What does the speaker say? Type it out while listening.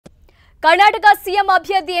Karnataka CM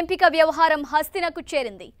అభ్యర్థి ఎంపిక వ్యవహారం హస్తినకు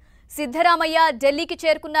చేరింది. సిద్ధరామయ్య ఢిల్లీకి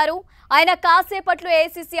చేరుకున్నారు. ఆయన కాసేపట్లో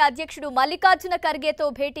ఏఐసీసీ అధ్యక్షుడు మల్లికార్జున ఖర్గేతో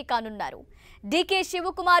భేటీ కానున్నారు. డీకే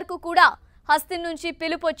శివకుమార్ కు కూడా హస్తిన్ నుంచి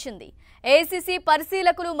పిలుపొచ్చింది. ఏఐసీసీ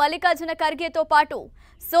పరిశీలకులు మల్లికార్జున ఖర్గేతో పాటు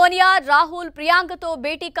సోనియా, రాహుల్, ప్రియాంకతో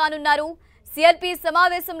భేటీ కానున్నారు. సిఎల్పి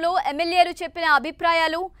సమావేశంలో ఎమ్మెల్యేలు చెప్పిన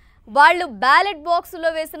అభిప్రాయాలు, వాళ్లు బ్యాలెట్ బాక్సుల్లో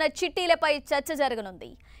వేసిన చిట్టీలపై చర్చ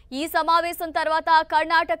జరగనుంది. ఈ సమావేశం తర్వాత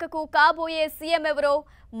కర్ణాటకకు కాబోయే సీఎం ఎవరో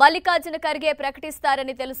మల్లికార్జున ఖర్గే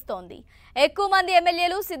ప్రకటిస్తారని తెలుస్తోంది. ఎక్కువ మంది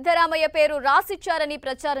ఎమ్మెల్యేలు సిద్దరామయ్య పేరు రాసిచ్చారని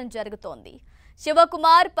ప్రచారం జరుగుతోంది.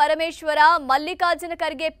 శివకుమార్, పరమేశ్వర, మల్లికార్జున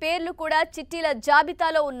ఖర్గే పేర్లు కూడా చిట్టీల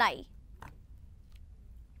జాబితాలో ఉన్నాయి.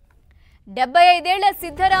 75 ఏళ్ల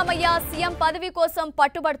సిద్దరామయ్య సీఎం పదవి కోసం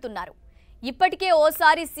పట్టుబడుతున్నారు. ఇప్పటికే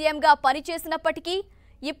ఓసారి సీఎంగా పనిచేసినప్పటికీ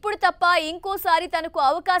ఇప్పుడు తప్ప ఇంకోసారి తనకు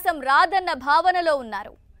అవకాశం రాదన్న భావనలో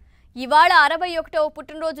ఉన్నారు. ఇవాళ 61వ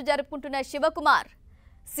పుట్టినరోజు జరుపుకుంటున్న శివకుమార్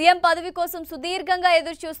సీఎం పదవి కోసం సుదీర్ఘంగా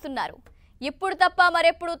ఎదురుచూస్తున్నారు. ఇప్పుడు తప్ప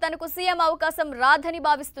మరెప్పుడు తనకు సీఎం అవకాశం రాదని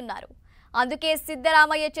భావిస్తున్నారు. అందుకే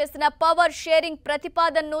సిద్దరామయ్య చేసిన పవర్ షేరింగ్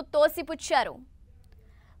ప్రతిపాదనను తోసిపుచ్చారు.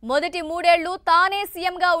 మొదటి 3 ఏళ్లు తానే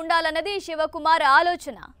సీఎంగా ఉండాలన్నది శివకుమార్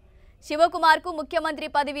ఆలోచన. శివకుమార్కు ముఖ్యమంత్రి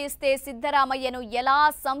పదవి ఇస్తే సిద్దరామయ్యను ఎలా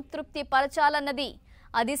సంతృప్తి పరచాలన్నది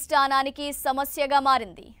అధిష్టానానికి సమస్యగా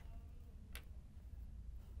మారింది.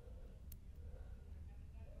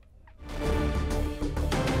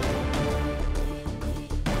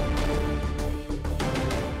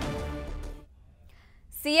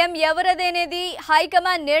 సీఎం ఎవరదేనేది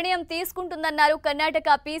హైకమాండ్ నిర్ణయం తీసుకుంటుందన్నారు Karnataka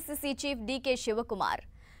PCC chief DK Shivakumar.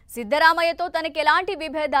 సిద్దరామయ్యతో తనకు ఎలాంటి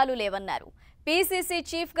విభేదాలు లేవన్నారు. పీసీసీ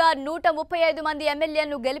చీఫ్గా 135 మంది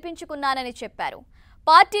ఎమ్మెల్యేలను గెలిపించుకున్నానని చెప్పారు.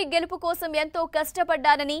 పార్టీ గెలుపు కోసం ఎంతో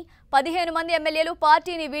కష్టపడ్డానని, 15 మంది ఎమ్మెల్యేలు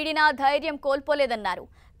పార్టీని వీడినా ధైర్యం కోల్పోలేదన్నారు.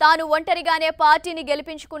 తాను ఒంటరిగానే పార్టీని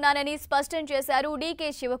గెలిపించుకున్నానని స్పష్టం చేశారు డీకే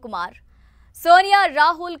శివకుమార్. సోనియా,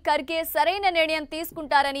 రాహుల్, ఖర్గే సరైన నిర్ణయం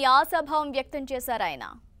తీసుకుంటారని ఆశాభావం వ్యక్తం చేశారు ఆయన.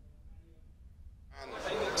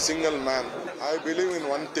 Single man. I believe in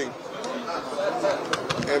one thing.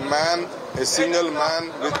 A single man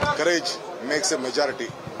with courage makes a majority.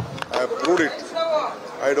 I have proved it.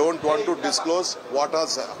 I don't want to disclose what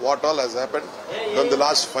all has happened in the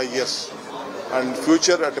last 5 years. And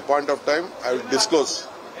future, at a point of time, I will disclose.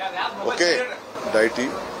 Okay? Deity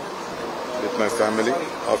with my family.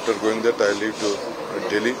 After going that, I leave to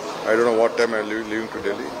Delhi. I don't know what time I will leave to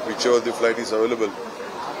Delhi. Whichever the flight is available,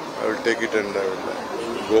 I will take it and I will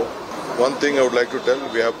go. One thing I would like to tell,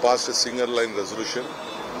 we have passed a single line resolution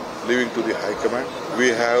leaving to the High Command. We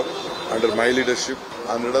have, under my leadership,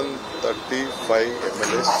 135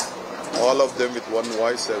 MLAs. All of them with one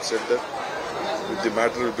voice have said that the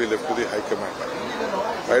matter will be left to the High Command.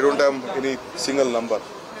 I don't have any single number.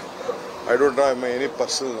 I don't have any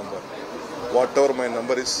personal number. Whatever my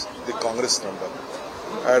number is, the Congress number.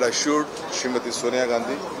 I had assured Srimati Sonia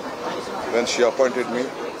Gandhi when she appointed me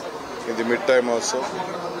in the mid-time also.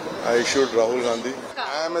 I assured Rahul Gandhi.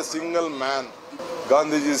 I am a single man.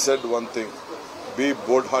 Gandhiji said one thing: be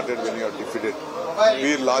bold-hearted when you are defeated.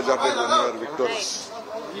 Be large-hearted when you are victorious.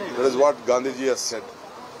 That is what Gandhiji has said.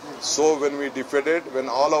 So when we defeated, when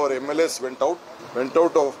all our MLAs went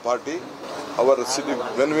out of party, our city,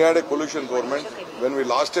 when we had a coalition government, when we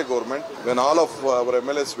lost a government, when all of our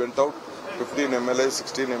MLAs went out, 15 MLAs,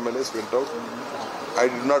 16 MLAs went out, I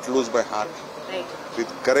did not lose my heart.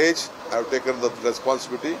 With courage, I have taken the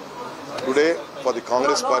responsibility. Today, for the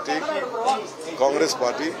Congress party,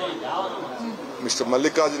 Mr.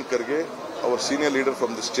 Mallikarjun Kharge, our senior leader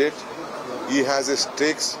from the state, he has his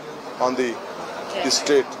stakes on the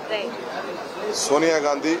state. Sonia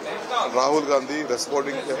Gandhi, Rahul Gandhi,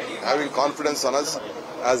 responding, having confidence on us,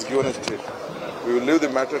 has given a state. We will leave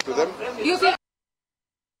the matter to them.